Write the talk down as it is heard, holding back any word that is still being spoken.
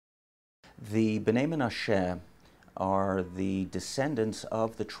The Bnei Menashe are the descendants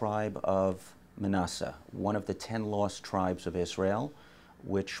of the tribe of Manasseh, one of the 10 lost tribes of Israel,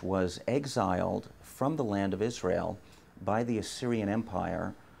 which was exiled from the land of Israel by the Assyrian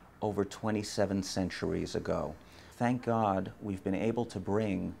Empire over 27 centuries ago. Thank God we've been able to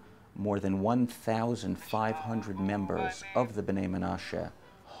bring more than 1,500 members of the Bnei Menashe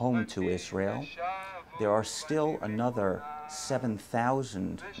home to Israel. There are still another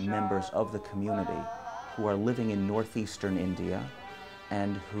 7,000 members of the community who are living in northeastern India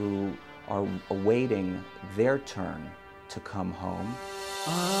and who are awaiting their turn to come home.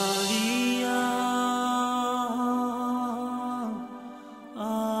 Aliyah,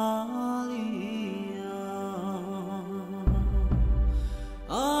 aliyah,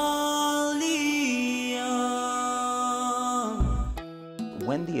 aliyah.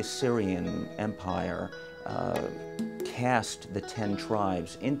 When the Assyrian Empire cast the 10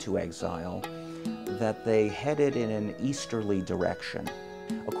 tribes into exile, that they headed in an easterly direction.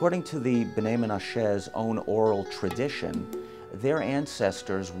 According to the Bnei Menashe's own oral tradition, their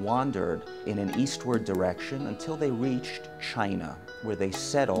ancestors wandered in an eastward direction until they reached China, where they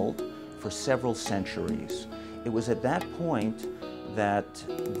settled for several centuries. It was at that point that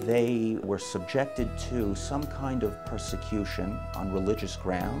they were subjected to some kind of persecution on religious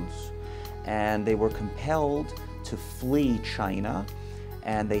grounds, and they were compelled to flee China,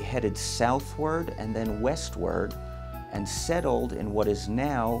 and they headed southward and then westward and settled in what is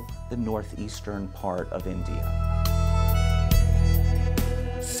now the northeastern part of India.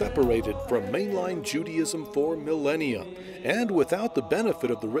 Separated from mainline Judaism for millennia, and without the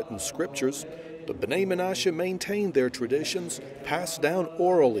benefit of the written scriptures, the Bnei Menashe maintained their traditions passed down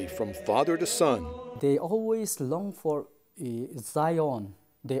orally from father to son. They always long for Zion.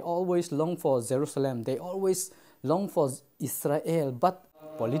 They always long for Jerusalem. They always long for Israel, but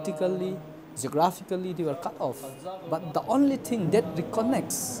politically, geographically, they were cut off. But the only thing that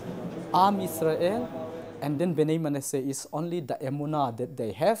reconnects Israel and then Bnei Menashe is only the emunah that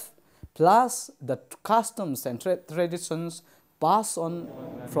they have, plus the customs and traditions passed on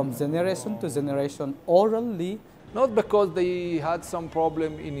from generation to generation orally. Not because they had some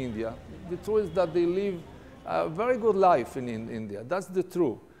problem in India. The truth is that they live a very good life in India. That's the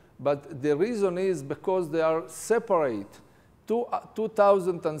truth. But the reason is because they are separate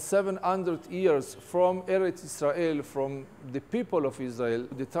 2,700 years from Eretz Israel, from the people of Israel.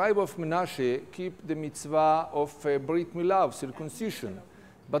 The tribe of Menashe keep the mitzvah of Brit Milah, of circumcision.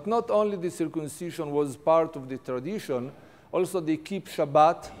 But not only the circumcision was part of the tradition, also they keep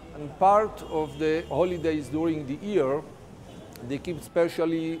Shabbat, and part of the holidays during the year, they keep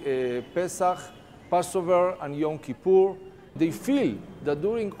especially Pesach, Passover, and Yom Kippur. They feel that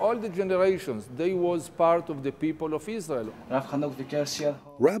during all the generations, they was part of the people of Israel.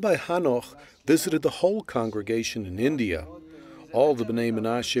 Rabbi Hanoch visited the whole congregation in India. All the Bnei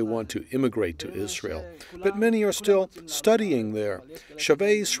Menashe want to immigrate to Israel, but many are still studying there.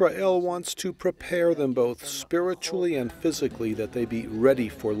 Shavei Israel wants to prepare them both spiritually and physically that they be ready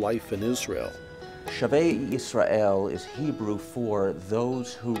for life in Israel. Shavei Israel is Hebrew for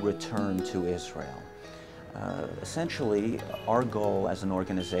those who return to Israel. Essentially, our goal as an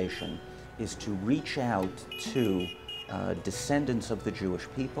organization is to reach out to descendants of the Jewish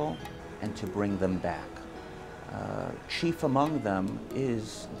people and to bring them back. Chief among them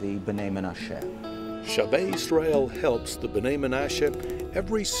is the Bnei Menashe. Shavei Israel helps the Bnei Menashe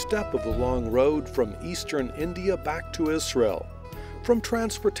every step of the long road from eastern India back to Israel, from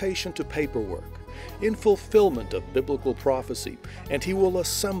transportation to paperwork, in fulfillment of biblical prophecy, and he will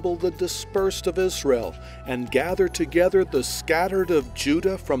assemble the dispersed of Israel and gather together the scattered of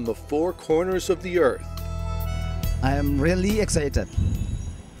Judah from the four corners of the earth. I am really excited.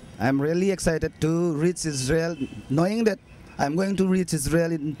 I am really excited to reach Israel, knowing that I'm going to reach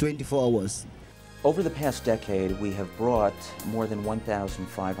Israel in 24 hours. Over the past decade, we have brought more than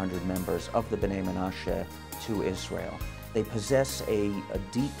 1,500 members of the Bnei Menashe to Israel. They possess a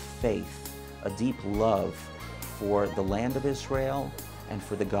deep faith, a deep love for the land of Israel and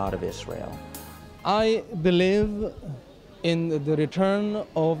for the God of Israel. I believe in the return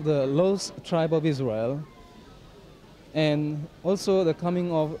of the lost tribe of Israel and also the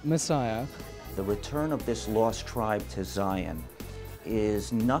coming of Messiah. The return of this lost tribe to Zion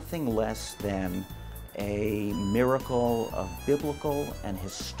is nothing less than a miracle of biblical and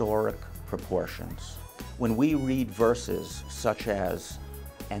historic proportions. When we read verses such as,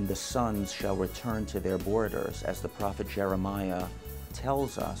 "And the sons shall return to their borders," as the prophet Jeremiah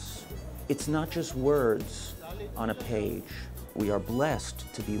tells us, it's not just words on a page. We are blessed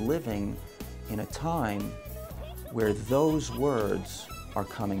to be living in a time where those words are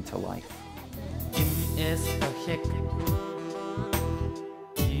coming to life. אשתחק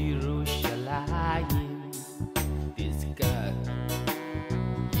ירושלים תזכר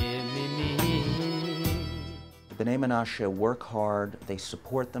ימיני. Bnei Menashe work hard, they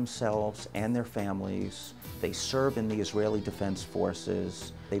support themselves and their families, they serve in the Israeli Defense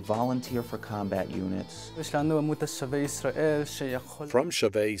Forces, they volunteer for combat units. From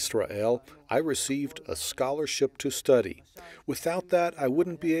Shavei Israel, I received a scholarship to study. Without that, I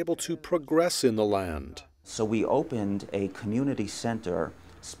wouldn't be able to progress in the land. So we opened a community center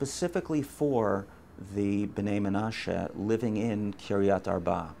specifically for the Bnei Menashe living in Kiryat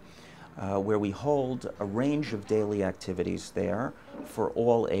Arba, where we hold a range of daily activities there for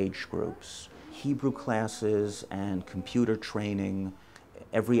all age groups. Hebrew classes and computer training.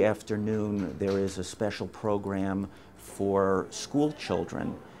 Every afternoon there is a special program for school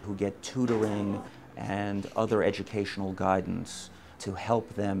children who get tutoring and other educational guidance to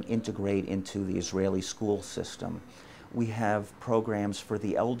help them integrate into the Israeli school system. We have programs for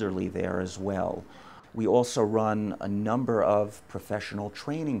the elderly there as well. We also run a number of professional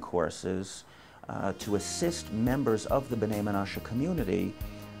training courses to assist members of the Bnei Menashe community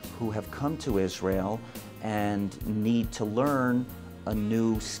who have come to Israel and need to learn a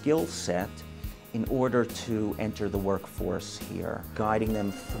new skill set in order to enter the workforce here, guiding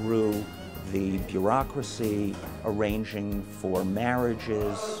them through the bureaucracy, arranging for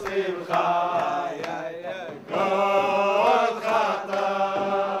marriages.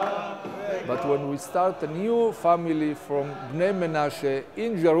 But when we start a new family from Bnei Menashe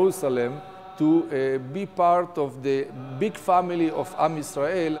in Jerusalem to be part of the big family of Am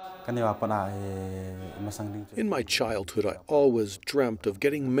Israel. In my childhood, I always dreamt of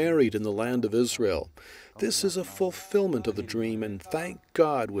getting married in the land of Israel. This is a fulfillment of the dream, and thank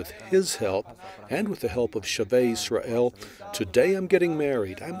God, with His help and with the help of Shavei Israel, today I'm getting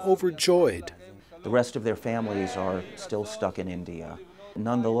married. I'm overjoyed. The rest of their families are still stuck in India.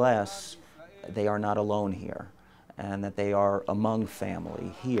 Nonetheless, they are not alone here, and that they are among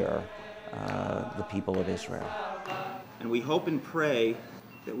family here, the people of Israel. And we hope and pray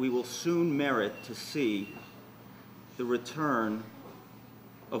that we will soon merit to see the return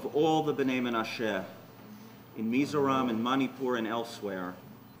of all the Bnei Menashe in Mizoram and Manipur and elsewhere,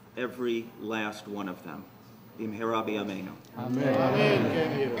 every last one of them. B'mehera b'yameinu. Amen. Amen.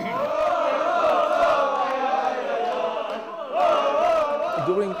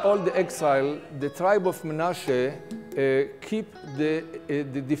 During all the exile, the tribe of Menashe keep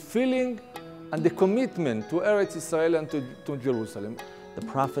the feeling and the commitment to Eretz Israel and to Jerusalem. The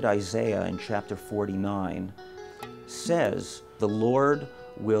prophet Isaiah in chapter 49 says, "The Lord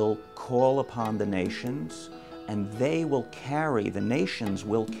will call upon the nations, and they will carry, the nations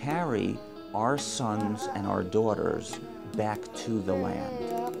will carry our sons and our daughters back to the land."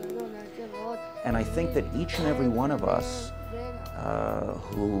 And I think that each and every one of us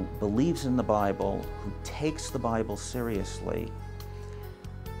who believes in the Bible, who takes the Bible seriously,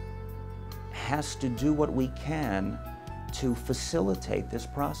 has to do what we can to facilitate this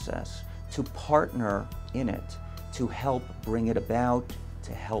process, to partner in it, to help bring it about,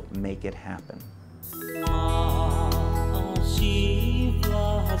 to help make it happen.